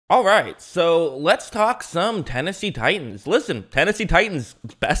All right, so let's talk some Tennessee Titans. Listen, Tennessee Titans,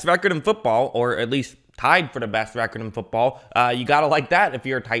 best record in football, or at least tied for the best record in football. You gotta like that if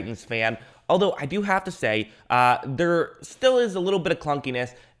you're a Titans fan. Although I do have to say, there still is a little bit of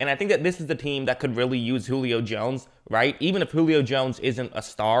clunkiness, and I think that this is the team that could really use Julio Jones, right? Even if Julio Jones isn't a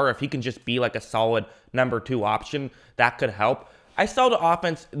star, if he can just be like a solid number 2 option, that could help. I saw the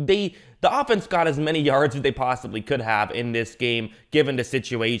offense, the offense got as many yards as they possibly could have in this game, given the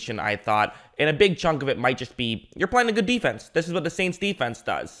situation, I thought. And a big chunk of it might just be, you're playing a good defense. This is what the Saints defense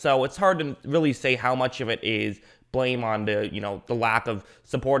does. So it's hard to really say how much of it is blame on the lack of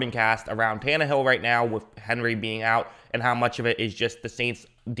supporting cast around Tannehill right now with Henry being out, and how much of it is just the Saints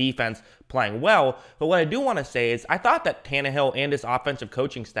defense playing well. But what I do want to say is I thought that Tannehill and his offensive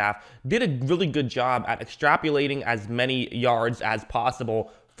coaching staff did a really good job at extrapolating as many yards as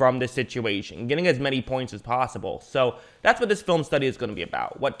possible from this situation, getting as many points as possible. So that's what this film study is going to be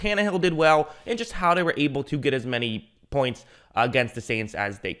about. What Tannehill did well, and just how they were able to get as many points against the Saints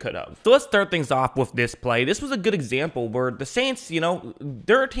as they could have. So let's start things off with this play. This was a good example where the Saints,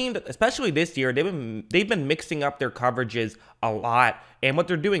 they're a team that, especially this year, they've been mixing up their coverages a lot. And what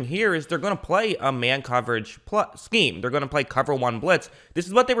they're doing here is they're going to play a man coverage scheme. They're going to play cover 1 blitz. This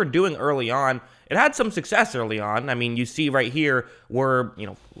is what they were doing early on. It had some success early on. I mean, you see right here, we're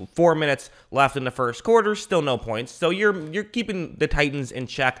 4 minutes left in the first quarter, still no points. So you're keeping the Titans in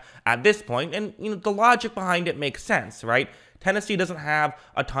check at this point, and the logic behind it makes sense, right? Tennessee doesn't have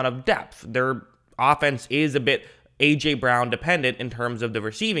a ton of depth. Their offense is a bit A.J. Brown dependent in terms of the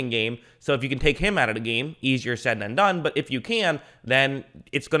receiving game. So if you can take him out of the game, easier said than done. But if you can, then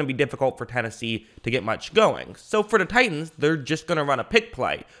it's going to be difficult for Tennessee to get much going. So for the Titans, they're just going to run a pick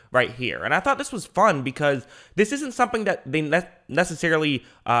play right here. And I thought this was fun because this isn't something that they necessarily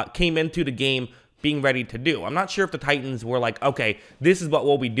came into the game being ready to do. I'm not sure if the Titans were like, okay, this is what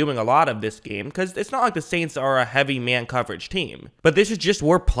we'll be doing a lot of this game, because it's not like the Saints are a heavy man coverage team. But this is just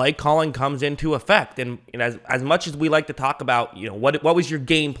where play calling comes into effect. And as much as we like to talk about, what was your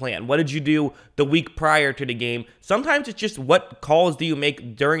game plan? What did you do the week prior to the game? Sometimes it's just what calls do you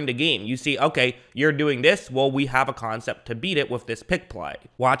make during the game. You see, okay, you're doing this. Well, we have a concept to beat it with this pick play.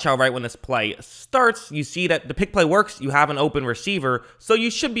 Watch how right when this play starts, you see that the pick play works. You have an open receiver, so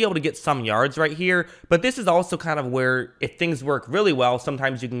you should be able to get some yards right here. But this is also kind of where, if things work really well,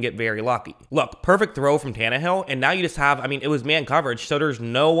 sometimes you can get very lucky. Look, perfect throw from Tannehill, and now you just have, it was man coverage, so there's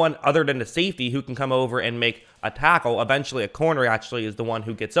no one other than the safety who can come over and make a tackle. Eventually, a corner actually is the one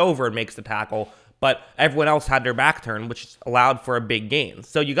who gets over and makes the tackle, but everyone else had their back turned, which allowed for a big gain.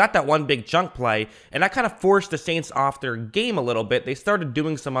 So you got that one big chunk play, and that kind of forced the Saints off their game a little bit. They started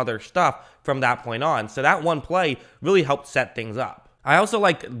doing some other stuff from that point on, so that one play really helped set things up. I also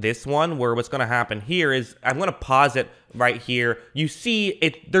like this one where what's going to happen here is I'm going to pause it right here. You see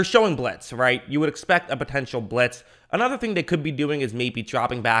it, they're showing blitz, right? You would expect a potential blitz. Another thing they could be doing is maybe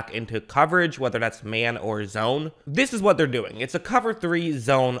dropping back into coverage, whether that's man or zone. This is what they're doing. It's a cover 3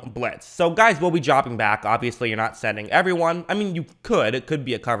 zone blitz. So guys will be dropping back. Obviously, you're not sending everyone. You could. It could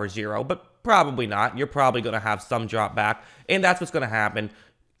be a cover 0, but probably not. You're probably going to have some drop back, and that's what's going to happen.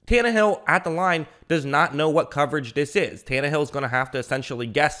 Tannehill at the line does not know what coverage this is. Tannehill is going to have to essentially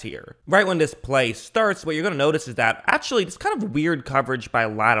guess here. Right when this play starts, what you're going to notice is that actually it's kind of weird coverage by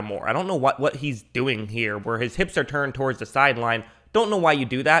Lattimore. I don't know what he's doing here, where his hips are turned towards the sideline. Don't know why you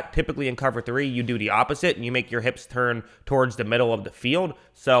do that. Typically in cover 3, you do the opposite and you make your hips turn towards the middle of the field.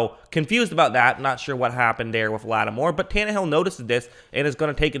 So confused about that. Not sure what happened there with Lattimore, but Tannehill notices this and is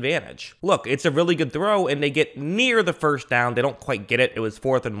going to take advantage. Look, it's a really good throw and they get near the first down. They don't quite get it. It was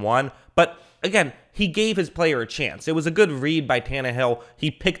 4th and 1, but again, he gave his player a chance. It was a good read by Tannehill.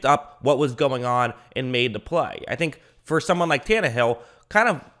 He picked up what was going on and made the play. I think for someone like Tannehill, kind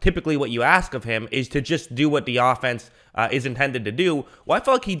of typically what you ask of him is to just do what the offense is intended to do. Well, I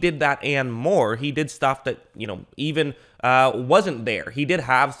felt like he did that and more. He did stuff that, even wasn't there. He did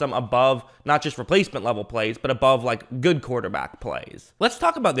have some above, not just replacement level plays, but above like good quarterback plays. Let's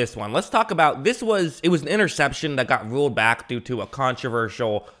talk about this one. Let's talk about, it was an interception that got ruled back due to a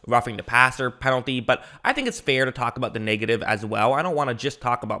controversial roughing the passer penalty, but I think it's fair to talk about the negative as well. I don't want to just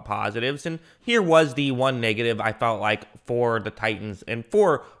talk about positives, and here was the one negative I felt like for the Titans and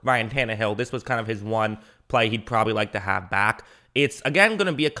for Ryan Tannehill. This was kind of his one play he'd probably like to have back. It's, again, going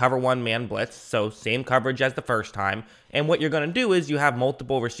to be a cover 1 man blitz, so same coverage as the first time. And what you're going to do is you have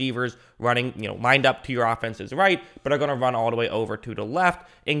multiple receivers running, lined up to your offense's right, but are going to run all the way over to the left.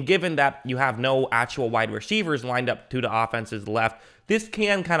 And given that you have no actual wide receivers lined up to the offense's left, this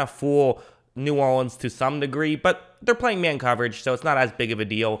can kind of fool New Orleans to some degree, but they're playing man coverage, so it's not as big of a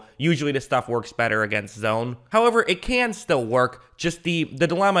deal. Usually this stuff works better against zone. However, it can still work Just the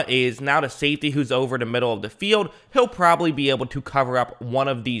dilemma is now the safety who's over the middle of the field, he'll probably be able to cover up one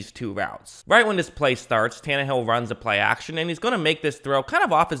of these two routes. Right when this play starts, Tannehill runs a play action, and he's going to make this throw kind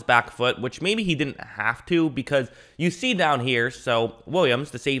of off his back foot, which maybe he didn't have to, because you see down here, so Williams,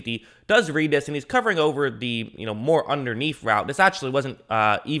 the safety, does read this, and he's covering over the, more underneath route. This actually wasn't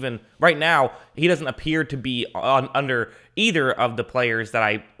even, right now, he doesn't appear to be under either of the players that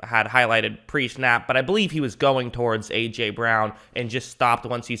I had highlighted pre-snap, but I believe he was going towards A.J. Brown and just stopped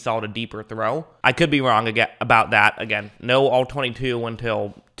once he saw the deeper throw. I could be wrong about that. Again, no all-22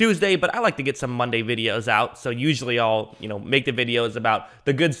 until Tuesday, but I like to get some Monday videos out, so usually I'll, make the videos about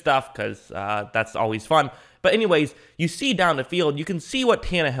the good stuff, because that's always fun. But anyways, you see down the field, you can see what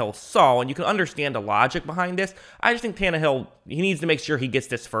Tannehill saw, and you can understand the logic behind this. I just think Tannehill, he needs to make sure he gets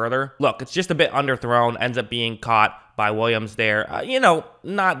this further. Look, it's just a bit underthrown, ends up being caught by Williams there.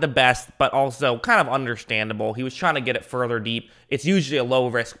 Not the best, but also kind of understandable. He was trying to get it further deep. It's usually a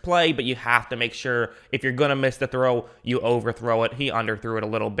low-risk play, but you have to make sure if you're going to miss the throw, you overthrow it. He underthrew it a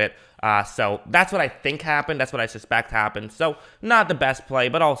little bit. So that's what I think happened. That's what I suspect happened. So not the best play,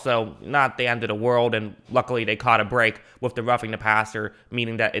 but also not the end of the world. And luckily, they caught a break with the roughing the passer,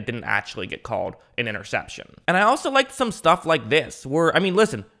 meaning that it didn't actually get called an interception. And I also liked some stuff like this, where,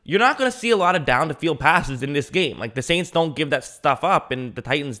 listen, you're not going to see a lot of down-the-field passes in this game. Like, the Saints don't give that stuff up, and the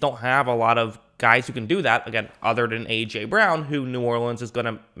Titans don't have a lot of guys who can do that, again, other than A.J. Brown, who New Orleans is going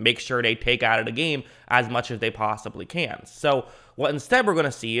to make sure they take out of the game as much as they possibly can. So what instead we're going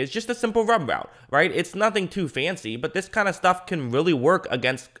to see is just a simple rub route, right? It's nothing too fancy, but this kind of stuff can really work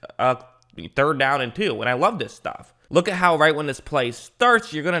against 3rd down and 2, and I love this stuff. Look at how right when this play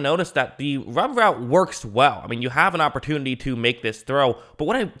starts, you're going to notice that the rub route works well. You have an opportunity to make this throw, but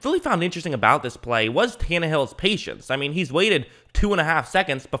what I really found interesting about this play was Tannehill's patience. He's waited 2.5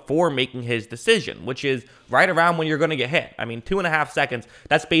 seconds before making his decision, which is right around when you're going to get hit. 2.5 seconds,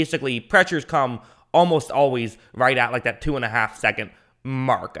 that's basically, pressures come almost always right at like that 2.5 second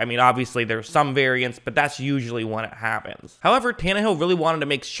mark. Obviously there's some variance, but that's usually when it happens. However, Tannehill really wanted to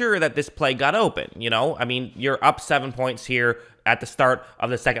make sure that this play got open, you're up 7 points here at the start of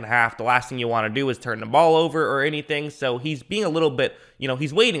the second half. The last thing you want to do is turn the ball over or anything, so he's being a little bit,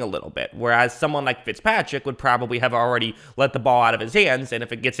 he's waiting a little bit, whereas someone like Fitzpatrick would probably have already let the ball out of his hands, and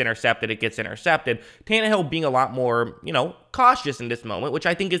if it gets intercepted, it gets intercepted. Tannehill being a lot more, cautious in this moment, which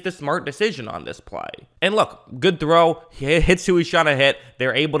I think is the smart decision on this play. And look, good throw, he hits who he's trying to hit,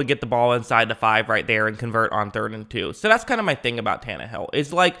 they're able to get the ball inside the 5 right there and convert on 3rd and 2. So that's kind of my thing about Tannehill,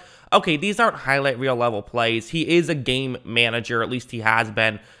 is like, okay, these aren't highlight reel level plays. He is a game manager, at least he has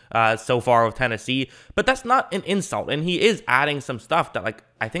been so far with Tennessee, but that's not an insult. And he is adding some stuff that, like,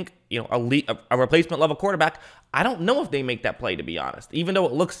 I think, a replacement level quarterback, I don't know if they make that play, to be honest, even though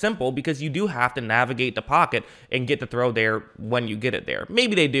it looks simple, because you do have to navigate the pocket and get the throw there when you get it there.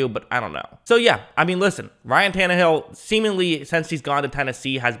 Maybe they do, but I don't know. So yeah, listen, Ryan Tannehill, seemingly since he's gone to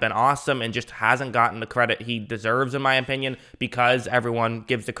Tennessee, has been awesome and just hasn't gotten the credit he deserves, in my opinion, because everyone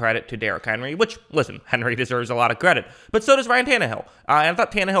gives the credit to Derrick Henry, which, listen, Henry deserves a lot of credit, but so does Ryan Tannehill. And I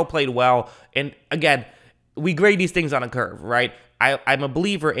thought Tannehill played well, and again, we grade these things on a curve, right? I'm a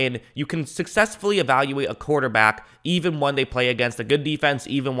believer in you can successfully evaluate a quarterback even when they play against a good defense,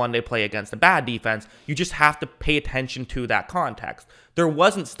 even when they play against a bad defense. You just have to pay attention to that context. There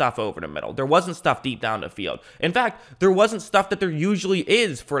wasn't stuff over the middle. There wasn't stuff deep down the field. In fact, there wasn't stuff that there usually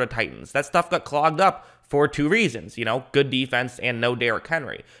is for the Titans. That stuff got clogged up for 2 reasons, good defense and no Derrick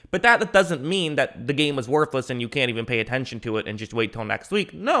Henry. But that doesn't mean that the game was worthless and you can't even pay attention to it and just wait till next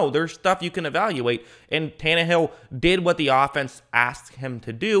week. No, there's stuff you can evaluate, and Tannehill did what the offense asked him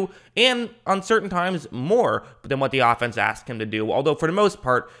to do, and on certain times more than what the offense asked him to do. Although for the most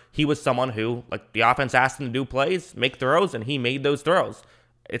part, he was someone who, like, the offense asked him to do plays, make throws, and he made those throws.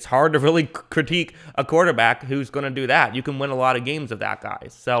 It's hard to really critique a quarterback who's going to do that. You can win a lot of games with that guy.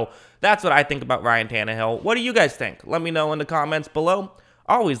 So that's what I think about Ryan Tannehill. What do you guys think? Let me know in the comments below.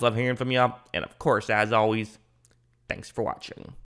 Always love hearing from you. And of course, as always, thanks for watching.